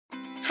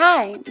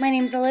Hi, my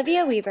name is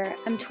Olivia Weaver.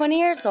 I'm 20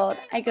 years old.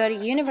 I go to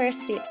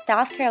University of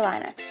South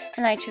Carolina,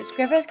 and I chose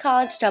Griffith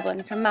College,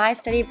 Dublin for my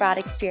study abroad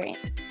experience.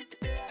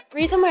 The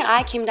reason why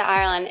I came to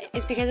Ireland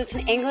is because it's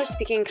an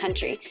English-speaking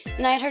country,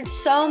 and I had heard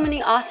so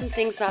many awesome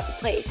things about the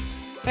place.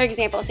 For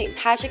example, St.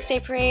 Patrick's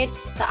Day Parade,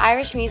 the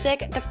Irish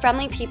music, the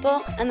friendly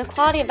people, and the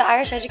quality of the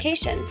Irish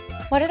education.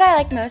 What did I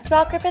like most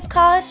about Griffith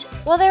College?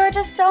 Well, there were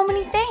just so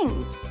many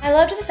things. I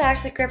loved the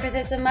fact that Griffith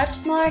is a much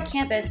smaller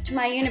campus to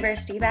my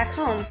university back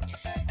home.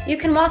 You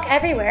can walk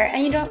everywhere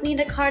and you don't need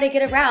a car to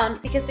get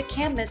around because the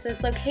campus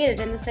is located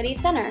in the city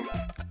center.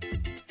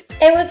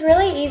 It was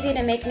really easy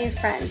to make new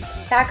friends.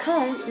 Back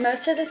home,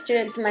 most of the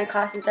students in my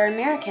classes are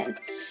American.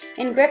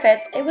 In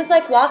Griffith, it was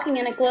like walking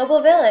in a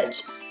global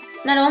village.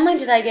 Not only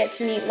did I get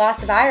to meet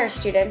lots of Irish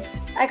students,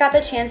 I got the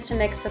chance to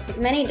mix with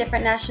many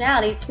different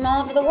nationalities from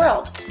all over the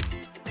world.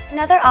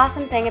 Another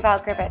awesome thing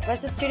about Griffith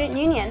was the student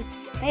union.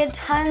 They had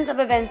tons of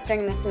events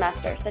during the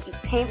semester, such as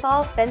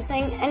paintball,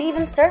 fencing, and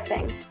even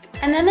surfing.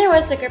 And then there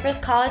was the Griffith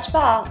College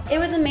Ball. It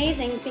was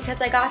amazing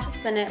because I got to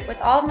spend it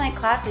with all of my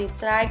classmates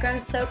that I had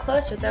grown so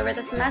close with over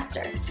the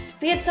semester.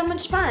 We had so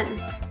much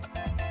fun.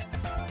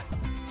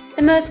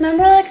 The most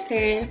memorable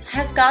experience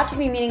has got to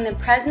be meeting the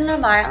President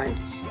of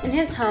Ireland in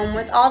his home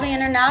with all the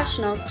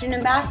international student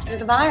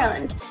ambassadors of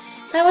Ireland.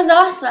 That was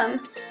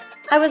awesome.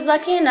 I was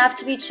lucky enough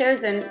to be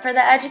chosen for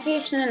the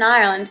Education in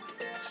Ireland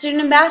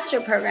Student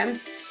Ambassador Program,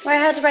 where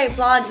I had to write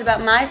blogs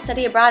about my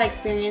study abroad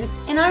experience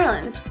in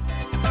Ireland.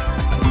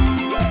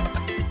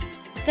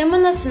 Then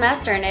when the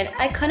semester ended,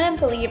 I couldn't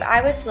believe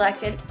I was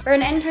selected for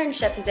an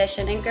internship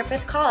position in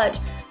Griffith College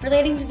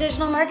relating to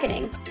digital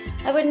marketing.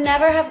 I would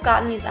never have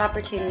gotten these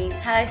opportunities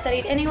had I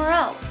studied anywhere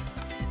else.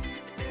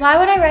 Why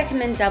would I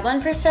recommend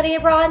Dublin for study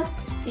abroad?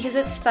 Because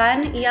it's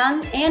fun,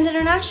 young, and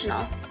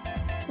international.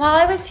 While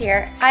I was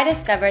here, I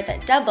discovered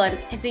that Dublin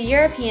is the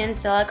European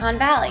Silicon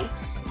Valley.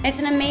 It's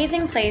an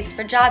amazing place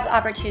for job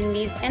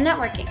opportunities and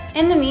networking.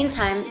 In the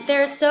meantime,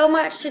 there is so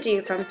much to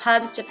do from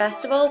pubs to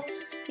festivals.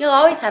 You'll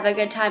always have a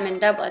good time in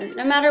Dublin,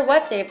 no matter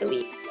what day of the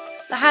week.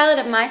 The highlight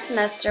of my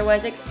semester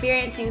was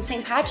experiencing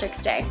St.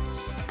 Patrick's Day.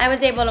 I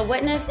was able to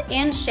witness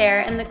and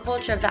share in the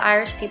culture of the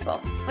Irish people,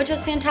 which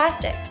was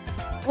fantastic.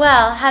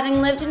 Well,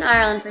 having lived in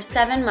Ireland for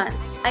 7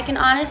 months, I can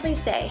honestly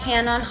say,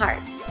 hand on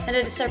heart, that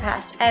it has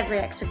surpassed every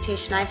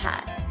expectation I've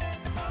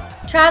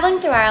had. Traveling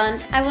through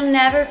Ireland, I will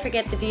never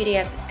forget the beauty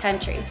of this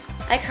country.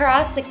 I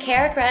crossed the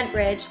Carrick Red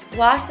Bridge,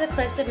 walked the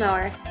cliffs of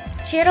Moher,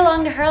 cheered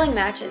along to hurling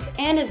matches,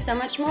 and did so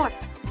much more.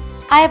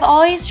 I have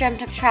always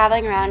dreamt of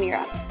traveling around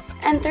Europe,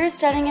 and through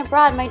studying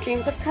abroad, my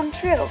dreams have come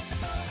true.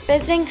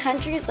 Visiting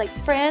countries like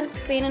France,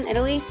 Spain, and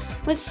Italy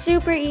was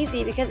super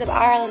easy because of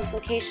Ireland's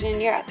location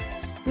in Europe.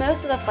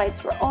 Most of the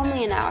flights were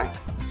only an hour,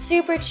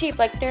 super cheap,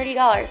 like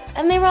 $30,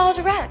 and they were all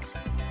direct.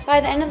 By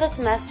the end of the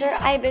semester,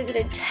 I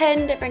visited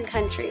 10 different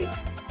countries.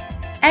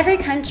 Every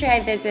country I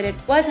visited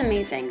was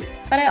amazing,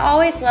 but I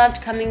always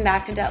loved coming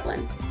back to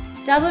Dublin.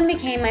 Dublin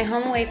became my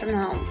home away from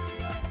home.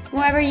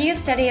 Wherever you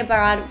study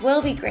abroad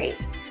will be great,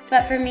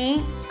 but for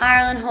me,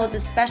 Ireland holds a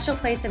special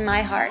place in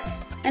my heart,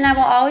 and I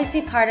will always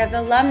be part of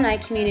the alumni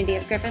community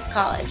of Griffith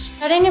College.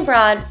 Studying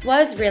abroad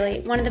was really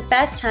one of the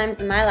best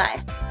times in my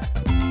life.